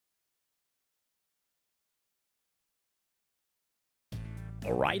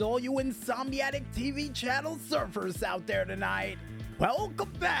All right, all you Insomniatic TV channel surfers out there tonight,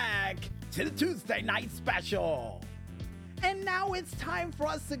 welcome back to the Tuesday Night Special. And now it's time for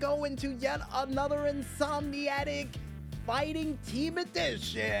us to go into yet another Insomniatic Fighting Team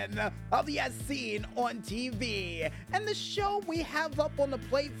edition of the As Seen on TV. And the show we have up on the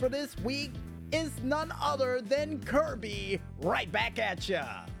plate for this week is none other than Kirby, right back at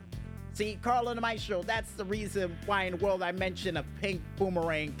ya. See, Carl and the Maestro, that's the reason why in the world I mention a pink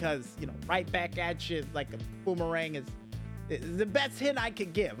boomerang, because, you know, right back at you like a boomerang is the best hint I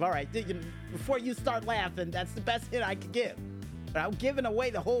could give. All right, before you start laughing, that's the best hint I could give. But I'm giving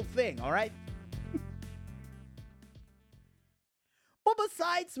away the whole thing, all right? Well,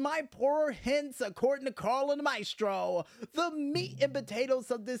 besides my poorer hints, according to Carl and the Maestro, the meat and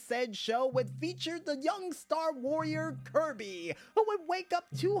potatoes of this said show would feature the young star warrior Kirby, who would wake up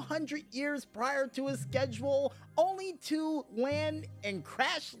 200 years prior to his schedule, only to land and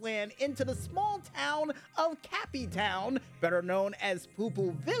crash land into the small town of Cappytown, better known as Poo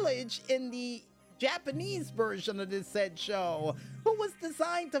Poo Village in the Japanese version of this said show, who was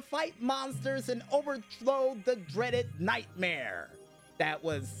designed to fight monsters and overthrow the dreaded nightmare that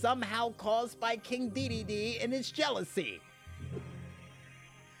was somehow caused by King Dedede and his jealousy.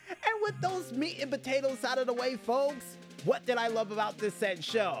 And with those meat and potatoes out of the way, folks, what did I love about this said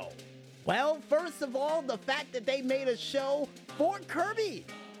show? Well, first of all, the fact that they made a show for Kirby.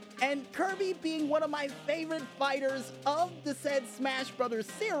 And Kirby being one of my favorite fighters of the said Smash Brothers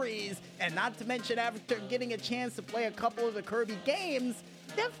series, and not to mention after getting a chance to play a couple of the Kirby games,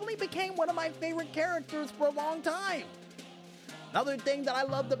 definitely became one of my favorite characters for a long time. Another thing that I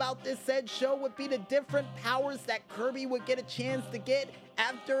loved about this said show would be the different powers that Kirby would get a chance to get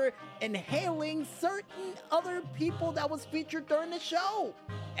after inhaling certain other people that was featured during the show.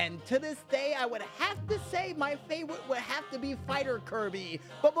 And to this day, I would have to say my favorite would have to be Fighter Kirby.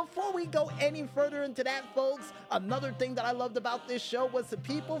 But before we go any further into that, folks, another thing that I loved about this show was the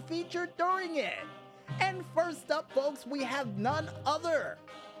people featured during it. And first up, folks, we have none other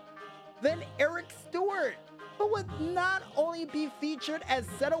than Eric Stewart, who would not only be featured as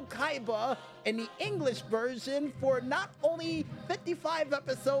Seto Kaiba in the English version for not only 55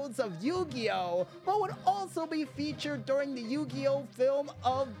 episodes of Yu-Gi-Oh!, but would also be featured during the Yu-Gi-Oh! Film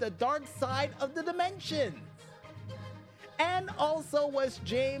of The Dark Side of the Dimensions. And also was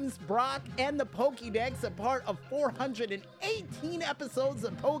James Brock and the Pokédex, a part of 418 episodes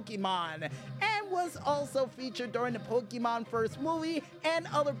of Pokemon, and was also featured during the Pokemon first movie and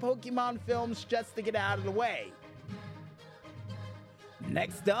other Pokemon films, just to get out of the way.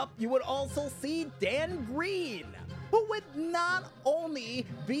 Next up, you would also see Dan Green, who would not only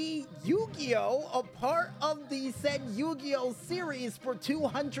be Yu-Gi-Oh!, a part of the said Yu-Gi-Oh! Series for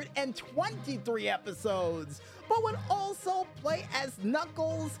 223 episodes, but would also play as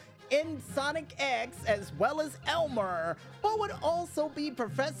Knuckles in Sonic X, as well as Elmer, but would also be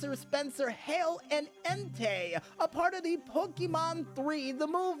Professor Spencer Hale and Entei, a part of the Pokemon 3, the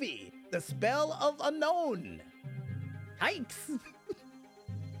movie, The Spell of Unknown. Yikes!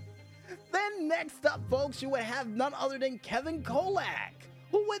 Then next up, folks, you would have none other than Kevin Kolak,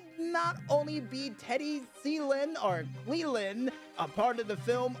 who would not only be Teddy Cleland, a part of the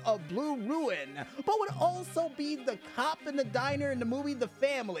film of Blue Ruin, but would also be the cop in the diner in the movie The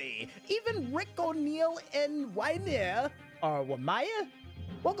Family, even Rick O'Neil in Waimea, or Wamaya?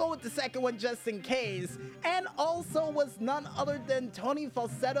 We'll go with the second one just in case, and also was none other than Tony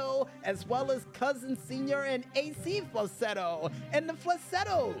Falsetto, as well as Cousin Senior and AC Falsetto, and the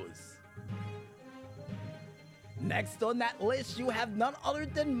Falsettos. Next on that list, you have none other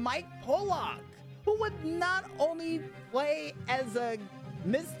than Mike Pollock, who would not only play as a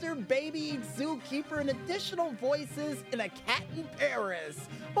Mr. Baby Zookeeper and additional voices in A Cat in Paris,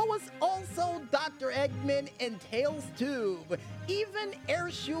 but was also Dr. Eggman in Tails Tube, even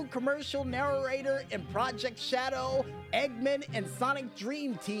Airshoe commercial narrator in Project Shadow, Eggman and Sonic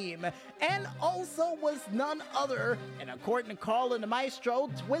Dream Team, and also was none other, and according to Carl and the Maestro,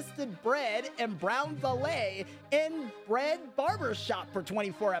 Twisted Bread and Brown Valet in Bread Barbershop for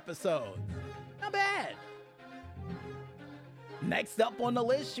 24 episodes. Not bad. Next up on the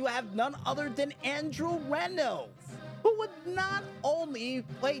list, you have none other than Andrew Reynolds, who would not only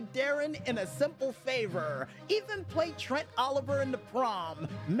play Darren in A Simple Favor, even play Trent Oliver in The Prom,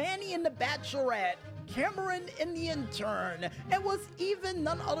 Manny in The Bachelorette, Cameron in The Intern, and was even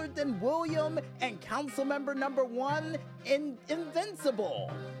none other than William and Councilmember Number 1 in Invincible.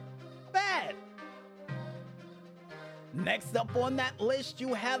 Bad. Next up on that list,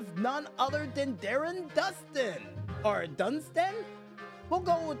 you have none other than Darren Dunstan, or Dunstan? We'll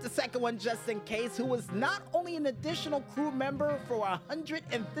go with the second one just in case, who was not only an additional crew member for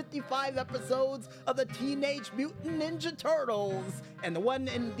 155 episodes of the Teenage Mutant Ninja Turtles, and the one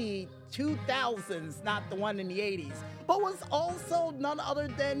in the 2000s, not the one in the 80s, but was also none other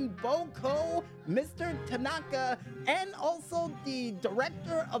than Boko, Mr. Tanaka, and also the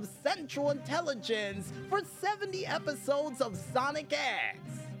director of Central Intelligence for 70 episodes of Sonic X.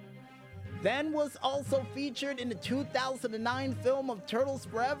 Then was also featured in the 2009 film of Turtles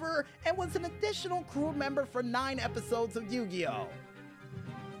Forever and was an additional crew member for 9 episodes of Yu-Gi-Oh!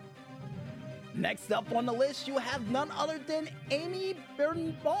 Next up on the list, you have none other than Amy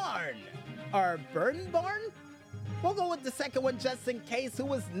Birnbaum. Or Birnbaum? We'll go with the second one just in case, who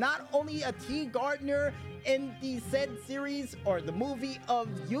was not only a T. Gardner in the said series or the movie of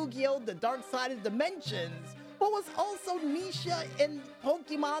Yu-Gi-Oh! The Dark Side of Dimensions, but was also Nisha in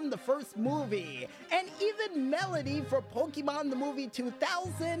Pokemon the first movie, and even Melody for Pokemon the movie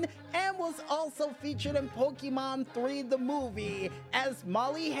 2000, and was also featured in Pokemon 3 the movie as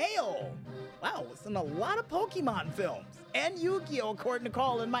Molly Hale. Wow, was in a lot of Pokemon films, and Yu-Gi-Oh! According to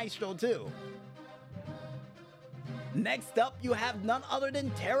Carl and Maestro too. Next up, you have none other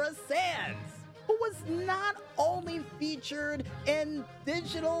than Tara Sands, who was not only featured in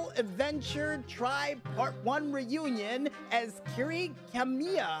Digital Adventure Tribe Part 1 Reunion as Kiri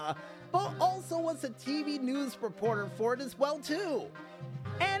Kamiya, but also was a TV news reporter for it as well too.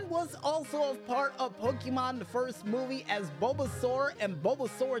 And was also a part of Pokemon the first movie as Bulbasaur and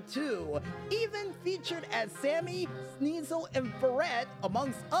Bulbasaur 2, even featured as Sammy, Sneasel, and Ferret,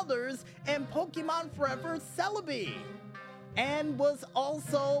 amongst others, in Pokemon Forever Celebi. And was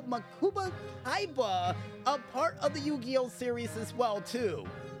also Makuba Kaiba, a part of the Yu-Gi-Oh! Series as well too.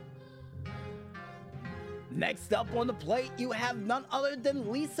 Next up on the plate, you have none other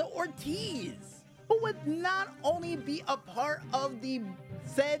than Lisa Ortiz, who would not only be a part of the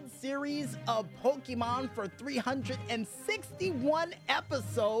said series of Pokemon for 361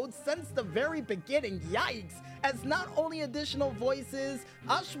 episodes since the very beginning, yikes, as not only additional voices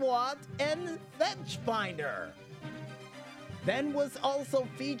Ashwat and Fetchfinder. Then was also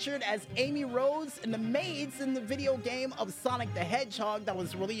featured as Amy Rose in the Maids in the video game of Sonic the Hedgehog that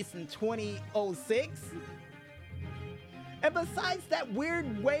was released in 2006. And besides that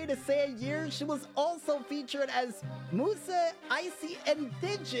weird way to say a year, she was also featured as Musa, Icy, and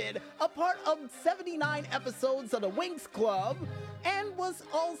Digit, a part of 79 episodes of the Winx Club, and was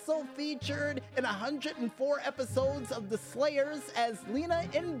also featured in 104 episodes of The Slayers as Lena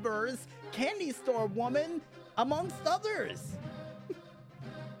Inver's Candy Store Woman, amongst others.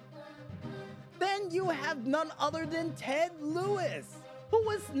 Then you have none other than Ted Lewis, who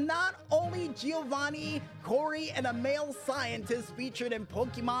was not only Giovanni, Corey, and a male scientist featured in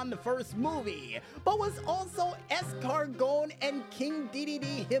Pokemon the first movie, but was also Escargot and King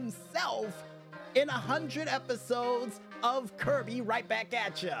Dedede himself in 100 episodes of Kirby Right Back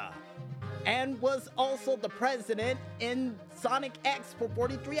At Ya, and was also the president in Sonic X for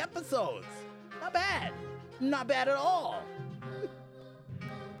 43 episodes. Not bad. Not bad at all.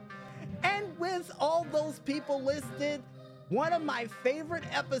 And with all those people listed, one of my favorite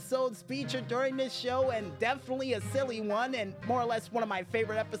episodes featured during this show, and definitely a silly one, and more or less one of my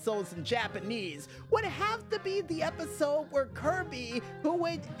favorite episodes in Japanese, would have to be the episode where Kirby, who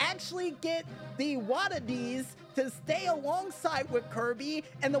would actually get the Wadadis to stay alongside with Kirby,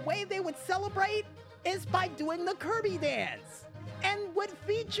 and the way they would celebrate is by doing the Kirby dance. And would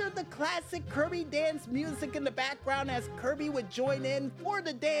feature the classic Kirby dance music in the background as Kirby would join in for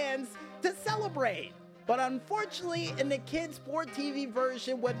the dance to celebrate. But unfortunately, in the Kids 4 TV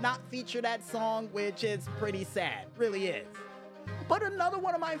version would not feature that song, which is pretty sad, really is. But another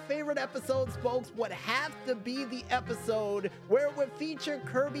one of my favorite episodes, folks, would have to be the episode where it would feature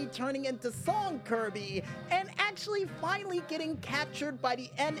Kirby turning into Song Kirby and actually finally getting captured by the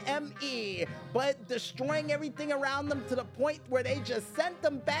NME, but destroying everything around them to the point where they just sent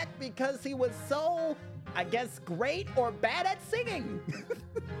them back because he was so, I guess, great or bad at singing.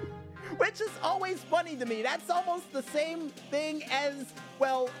 Which is always funny to me. That's almost the same thing as,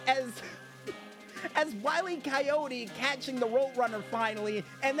 well, as Wile E. Coyote catching the Roadrunner finally,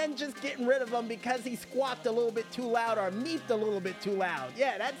 and then just getting rid of him because he squawked a little bit too loud or meeped a little bit too loud.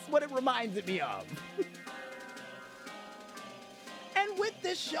 Yeah, that's what it reminds me of. And with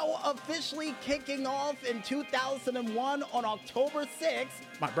this show officially kicking off in 2001 on October 6th,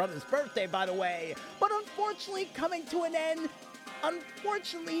 my brother's birthday, by the way, but unfortunately coming to an end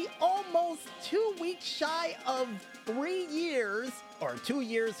unfortunately almost 2 weeks shy of 3 years, or 2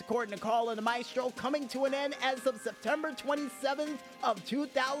 years according to Carl and the Maestro, coming to an end as of September 27th of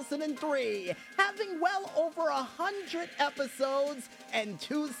 2003, having well over 100 episodes and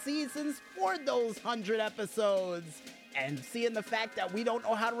 2 seasons for those 100 episodes. And seeing the fact that we don't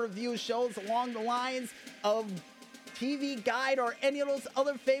know how to review shows along the lines of TV Guide or any of those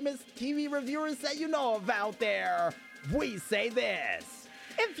other famous TV reviewers that you know of out there, we say this.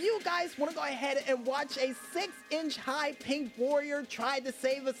 If you guys want to go ahead and watch a 6-inch high pink warrior try to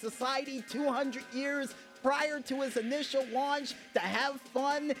save a society 200 years prior to his initial launch to have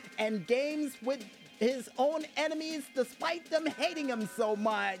fun and games with his own enemies despite them hating him so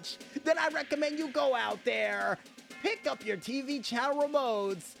much, then I recommend you go out there, pick up your TV channel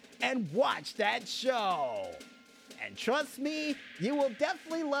remotes, and watch that show. And trust me, you will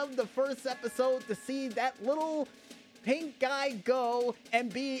definitely love the first episode to see that little pink guy go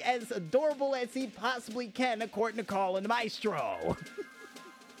and be as adorable as he possibly can, according to Carl and the Maestro.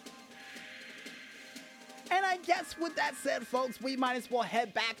 And I guess with that said, folks, we might as well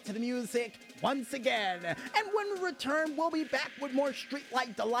head back to the music once again. And when we return, we'll be back with more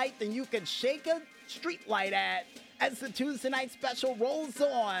streetlight delight than you could shake a streetlight at, as the Tuesday Night Special rolls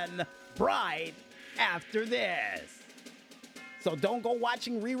on right after this. So don't go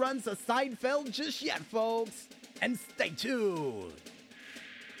watching reruns of Seinfeld just yet, folks, and stay tuned.